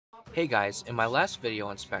Hey guys, in my last video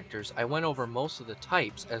on Specters, I went over most of the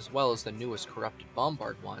types as well as the newest Corrupted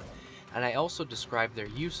Bombard one, and I also described their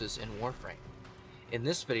uses in Warframe. In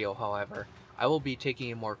this video, however, I will be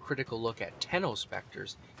taking a more critical look at Tenno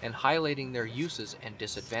Specters and highlighting their uses and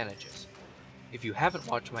disadvantages. If you haven't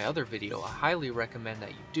watched my other video, I highly recommend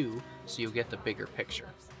that you do so you get the bigger picture.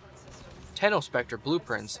 Tenno Specter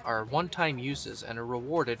blueprints are one-time uses and are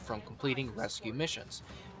rewarded from completing rescue missions,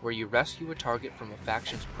 where you rescue a target from a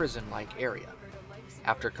faction's prison-like area.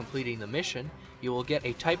 After completing the mission, you will get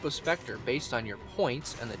a type of Specter based on your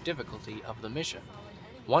points and the difficulty of the mission.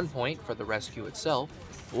 1 point for the rescue itself,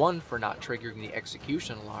 1 for not triggering the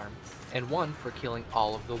execution alarm, and 1 for killing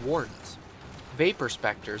all of the wardens. Vapor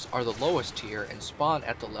Specters are the lowest tier and spawn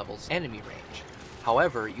at the level's enemy range.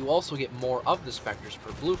 However, you also get more of the Specters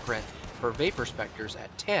per blueprint for Vapor Specters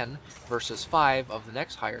at 10 versus 5 of the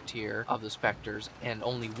next higher tier of the Specters and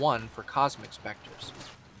only 1 for Cosmic Specters.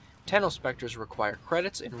 Tenno Specters require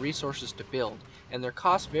credits and resources to build, and their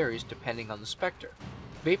cost varies depending on the Specter.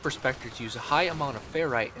 Vapor Specters use a high amount of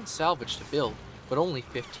ferrite and salvage to build, but only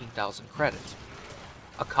 15,000 credits.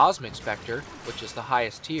 A Cosmic Specter, which is the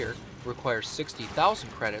highest tier, requires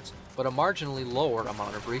 60,000 credits, but a marginally lower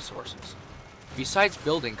amount of resources. Besides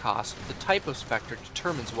building costs, the type of Specter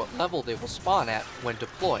determines what level they will spawn at when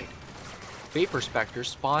deployed. Vapor Specters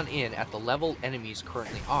spawn in at the level enemies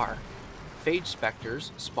currently are. Phage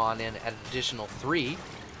Specters spawn in at an additional 3,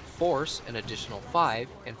 Force an additional 5,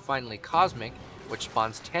 and finally Cosmic, which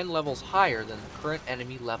spawns 10 levels higher than the current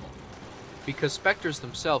enemy level. Because Specters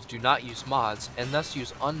themselves do not use mods, and thus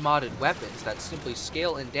use unmodded weapons that simply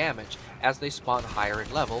scale in damage as they spawn higher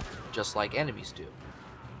in level, just like enemies do.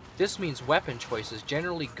 This means weapon choices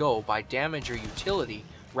generally go by damage or utility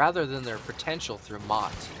rather than their potential through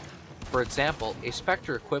mods. For example, a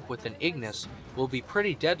Specter equipped with an Ignis will be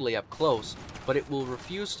pretty deadly up close, but it will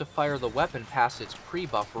refuse to fire the weapon past its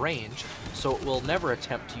pre-buff range, so it will never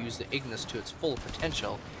attempt to use the Ignis to its full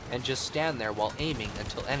potential and just stand there while aiming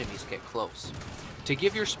until enemies get close. To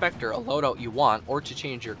give your Specter a loadout you want or to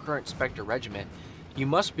change your current Specter regiment, you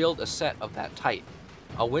must build a set of that type.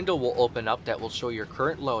 A window will open up that will show your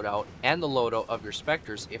current loadout and the loadout of your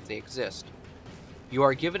Specters if they exist. You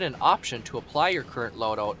are given an option to apply your current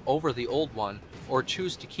loadout over the old one or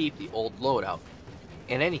choose to keep the old loadout.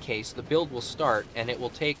 In any case, the build will start and it will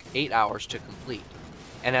take 8 hours to complete.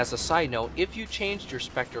 And as a side note, if you changed your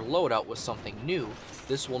Specter loadout with something new,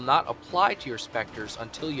 this will not apply to your Specters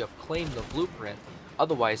until you have claimed the blueprint,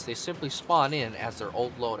 otherwise they simply spawn in as their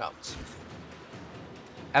old loadouts.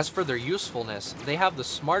 As for their usefulness, they have the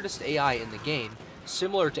smartest AI in the game,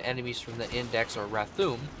 similar to enemies from the Index or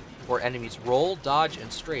Rathum, where enemies roll, dodge,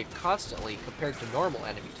 and strafe constantly compared to normal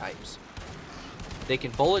enemy types. They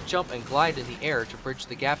can bullet jump and glide in the air to bridge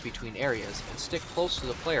the gap between areas and stick close to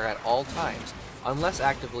the player at all times, unless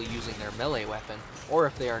actively using their melee weapon or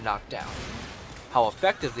if they are knocked down. How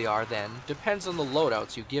effective they are then depends on the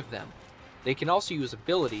loadouts you give them. They can also use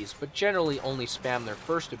abilities, but generally only spam their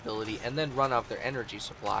first ability and then run out their energy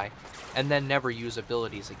supply, and then never use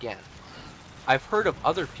abilities again. I've heard of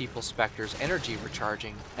other people's Specters energy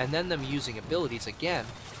recharging, and then them using abilities again,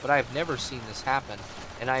 but I have never seen this happen,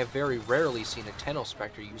 and I have very rarely seen a Tenno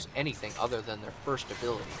Specter use anything other than their first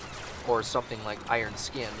ability, or something like Iron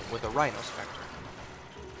Skin with a Rhino Specter.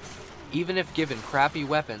 Even if given crappy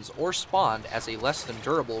weapons or spawned as a less than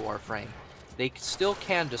durable Warframe, they still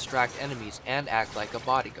can distract enemies and act like a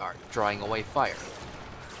bodyguard, drawing away fire.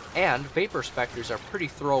 And Vapor Specters are pretty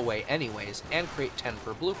throwaway anyways and create 10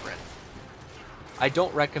 per blueprint. I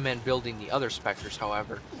don't recommend building the other Specters,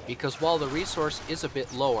 however, because while the resource is a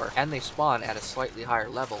bit lower and they spawn at a slightly higher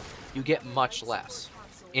level, you get much less.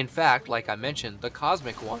 In fact, like I mentioned, the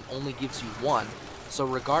Cosmic one only gives you 1, so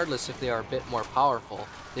regardless if they are a bit more powerful,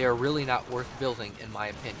 they are really not worth building in my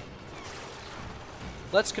opinion.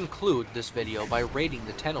 Let's conclude this video by rating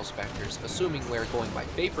the Tenno Specters, assuming we are going by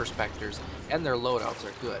Vapor Specters and their loadouts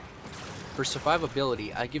are good. For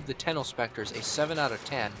survivability, I give the Tenno Specters a 7 out of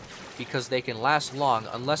 10 because they can last long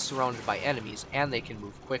unless surrounded by enemies and they can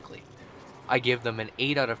move quickly. I give them an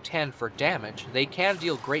 8 out of 10 for damage. They can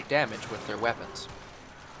deal great damage with their weapons.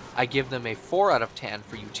 I give them a 4 out of 10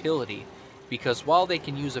 for utility because while they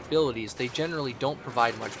can use abilities, they generally don't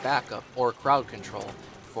provide much backup or crowd control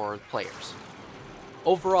for players.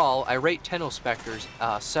 Overall, I rate Tenno Specters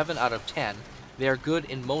a 7 out of 10. They are good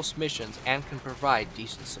in most missions and can provide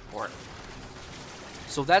decent support.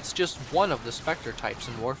 So that's just one of the Specter types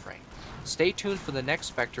in Warframe. Stay tuned for the next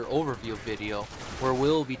Specter overview video where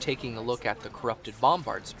we'll be taking a look at the Corrupted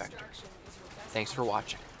Bombard Specters. Thanks for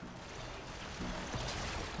watching.